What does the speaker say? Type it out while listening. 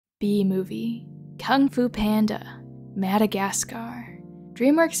B-Movie, Kung Fu Panda, Madagascar.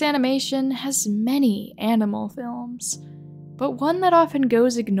 Dreamworks Animation has many animal films, but one that often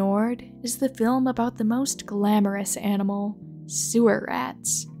goes ignored is the film about the most glamorous animal, sewer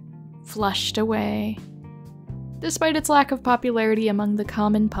rats, Flushed Away. Despite its lack of popularity among the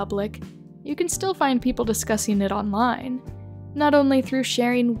common public, you can still find people discussing it online, not only through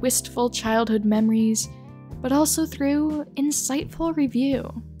sharing wistful childhood memories, but also through insightful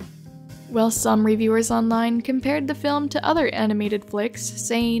review. While some reviewers online compared the film to other animated flicks,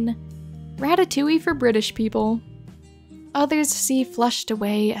 saying, "Ratatouille for British people," others see Flushed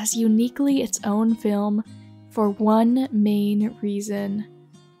Away as uniquely its own film for one main reason.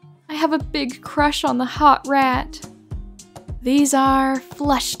 I have a big crush on the hot rat. These are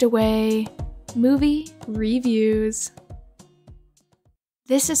Flushed Away movie reviews.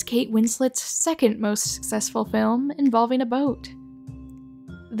 This is Kate Winslet's second most successful film involving a boat.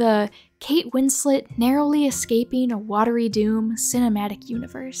 The Kate Winslet narrowly escaping a watery doom cinematic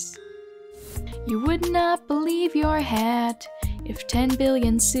universe. You would not believe your hat if 10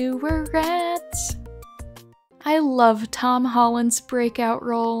 billion sewer rats. I love Tom Holland's breakout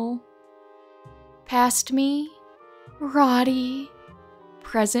role. Past me, Roddy.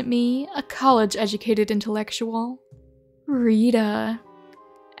 Present me, a college-educated intellectual. Rita.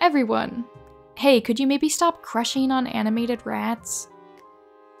 Everyone, hey, could you maybe stop crushing on animated rats?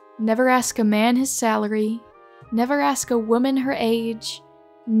 Never ask a man his salary. Never ask a woman her age.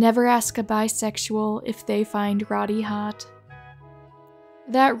 Never ask a bisexual if they find Roddy hot.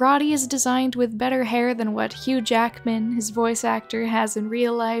 That Roddy is designed with better hair than what Hugh Jackman, his voice actor, has in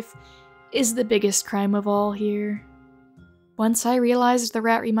real life is the biggest crime of all here. Once I realized the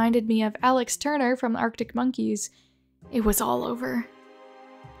rat reminded me of Alex Turner from the Arctic Monkeys, it was all over.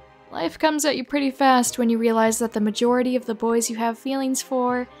 Life comes at you pretty fast when you realize that the majority of the boys you have feelings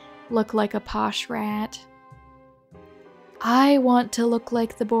for look like a posh rat. I want to look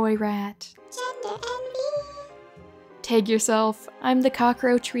like the boy rat. Gender envy. Tag yourself, I'm the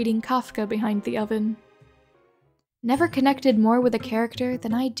cockroach reading Kafka behind the oven. Never connected more with a character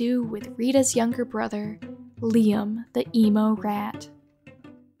than I do with Rita's younger brother, Liam, the emo rat.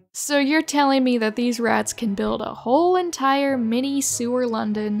 So you're telling me that these rats can build a whole entire mini sewer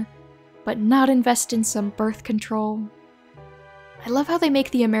London, but not invest in some birth control? I love how they make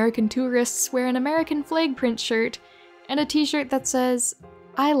the American tourists wear an American flag print shirt and a t-shirt that says,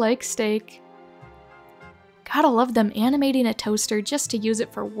 "I like steak." Gotta love them animating a toaster just to use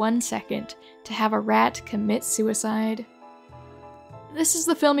it for 1 second to have a rat commit suicide. This is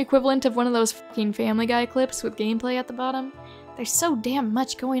the film equivalent of one of those fucking Family Guy clips with gameplay at the bottom. There's so damn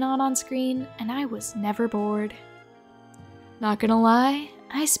much going on screen, and I was never bored. Not gonna lie,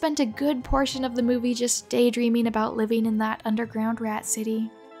 I spent a good portion of the movie just daydreaming about living in that underground rat city.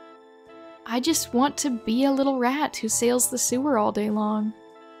 I just want to be a little rat who sails the sewer all day long.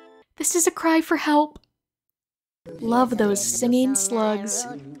 This is a cry for help. Love those singing slugs.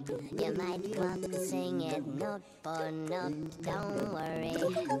 You might want to sing it note for note, don't worry.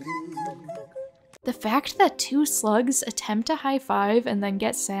 The fact that two slugs attempt to high-five and then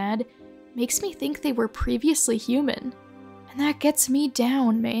get sad makes me think they were previously human. And that gets me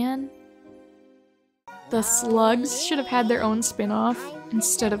down, man. The slugs should have had their own spin-off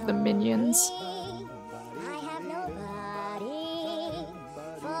instead of the minions. I have nobody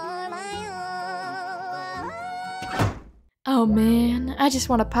for my own. Oh man, I just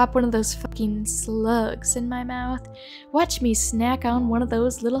want to pop one of those fucking slugs in my mouth. Watch me snack on one of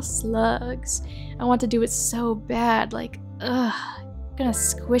those little slugs. I want to do it so bad, like, ugh. I'm gonna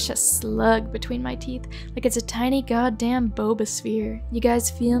squish a slug between my teeth like it's a tiny goddamn boba sphere. You guys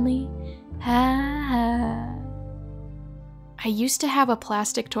feel me? Ha ha. I used to have a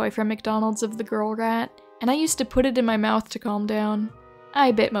plastic toy from McDonald's of the girl rat, and I used to put it in my mouth to calm down.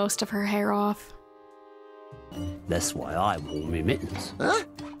 I bit most of her hair off. That's why I wore my mittens. Huh?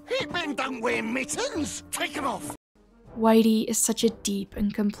 Hitmen don't wear mittens! Take them off! Whitey is such a deep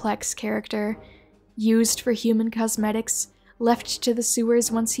and complex character, used for human cosmetics, left to the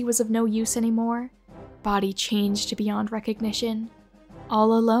sewers once he was of no use anymore, body changed beyond recognition,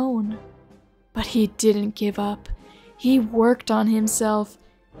 all alone. But he didn't give up. He worked on himself.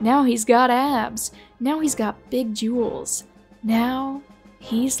 Now he's got abs. Now he's got big jewels. Now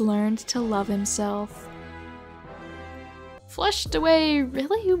he's learned to love himself. Flushed Away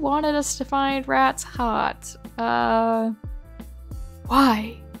really wanted us to find rats hot.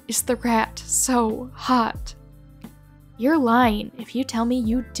 Why is the rat so hot? You're lying if you tell me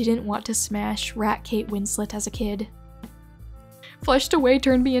you didn't want to smash Rat Kate Winslet as a kid. Flushed Away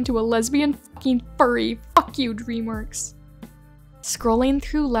turned me into a lesbian fucking furry. Fuck you, Dreamworks. Scrolling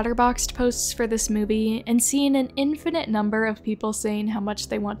through Letterboxd posts for this movie and seeing an infinite number of people saying how much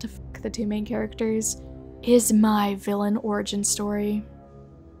they want to fuck the two main characters is my villain origin story.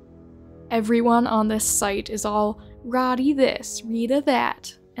 Everyone on this site is all Roddy this, Rita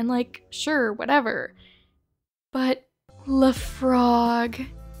that, and like, sure, whatever. But LaFrog.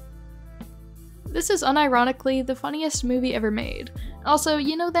 This is unironically the funniest movie ever made. Also,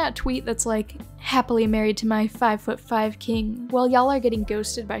 you know that tweet that's like, happily married to my 5'5" king, while y'all are getting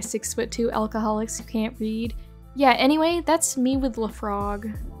ghosted by 6'2" alcoholics who can't read? Yeah, anyway, that's me with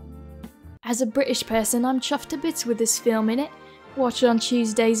LaFrog. As a British person, I'm chuffed to bits with this film innit? Watch it on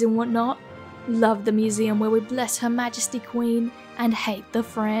Tuesdays and whatnot. Love the museum where we bless Her Majesty Queen and hate the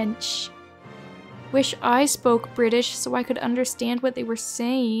French. Wish I spoke British so I could understand what they were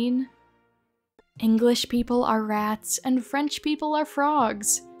saying. English people are rats and French people are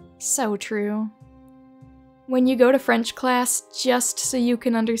frogs. So true. When you go to French class just so you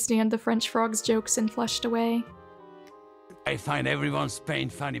can understand the French frogs jokes in Flushed Away. I find everyone's pain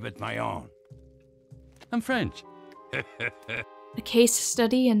funny but my own. I'm French. A case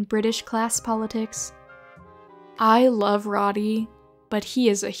study in British class politics. I love Roddy, but he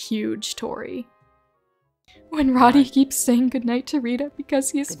is a huge Tory. When Roddy keeps saying goodnight to Rita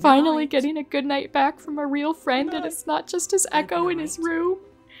because he's finally getting a goodnight back from a real friend and it's not just his echo in his room.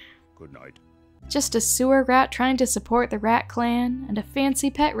 Good night. Just a sewer rat trying to support the rat clan and a fancy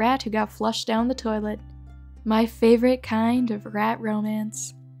pet rat who got flushed down the toilet. My favorite kind of rat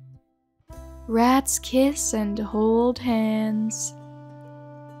romance. Rats kiss and hold hands.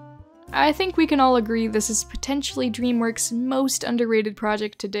 I think we can all agree this is potentially DreamWorks' most underrated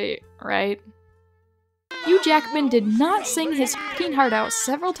project to date, right? Hugh Jackman did not sing his fucking heart out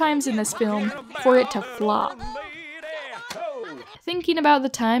several times in this film for it to flop. Thinking about the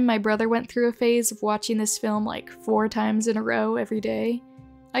time my brother went through a phase of watching this film like 4 times in a row every day.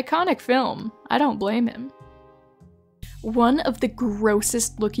 Iconic film, I don't blame him. One of the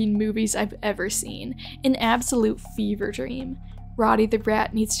grossest looking movies I've ever seen, an absolute fever dream. Roddy the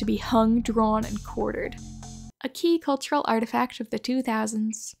Rat needs to be hung, drawn, and quartered. A key cultural artifact of the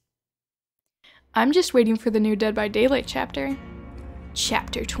 2000s. I'm just waiting for the new Dead by Daylight chapter.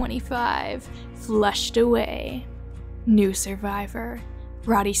 Chapter 25, Flushed Away. New survivor,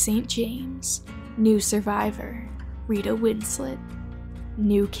 Roddy St. James. New survivor, Rita Winslet.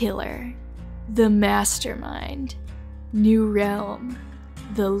 New killer, the Mastermind. New realm,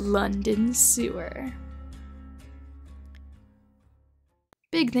 the London Sewer.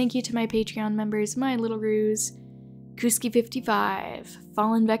 Big thank you to my Patreon members, My Little Ruse, Kuski55,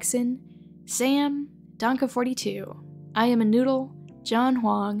 Fallen Vexen, Sam, Donka42, I Am a Noodle, John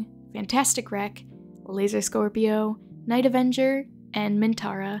Huang, Fantastic Wreck, Laser Scorpio, Night Avenger, and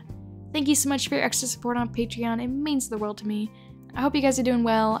Mintara. Thank you so much for your extra support on Patreon, it means the world to me. I hope you guys are doing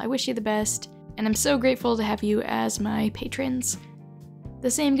well, I wish you the best, and I'm so grateful to have you as my patrons.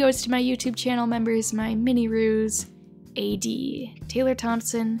 The same goes to my YouTube channel members, my Mini Ruse, AD, Taylor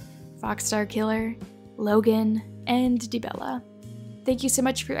Thompson, Foxstar Killer, Logan, and DeBella. Thank you so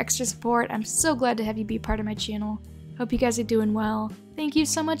much for your extra support, I'm so glad to have you be part of my channel. Hope you guys are doing well. Thank you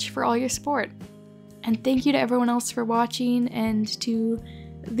so much for all your support. And thank you to everyone else for watching, and to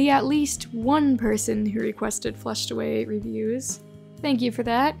the at least one person who requested Flushed Away reviews. Thank you for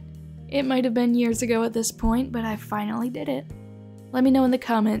that. It might have been years ago at this point, but I finally did it. Let me know in the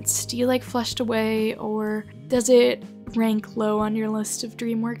comments, do you like Flushed Away, or does it rank low on your list of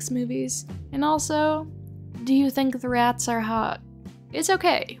DreamWorks movies? And also, do you think the rats are hot? It's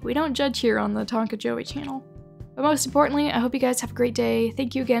okay, we don't judge here on the Tonka Joey channel. But most importantly, I hope you guys have a great day,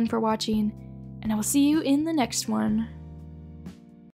 thank you again for watching, and I will see you in the next one.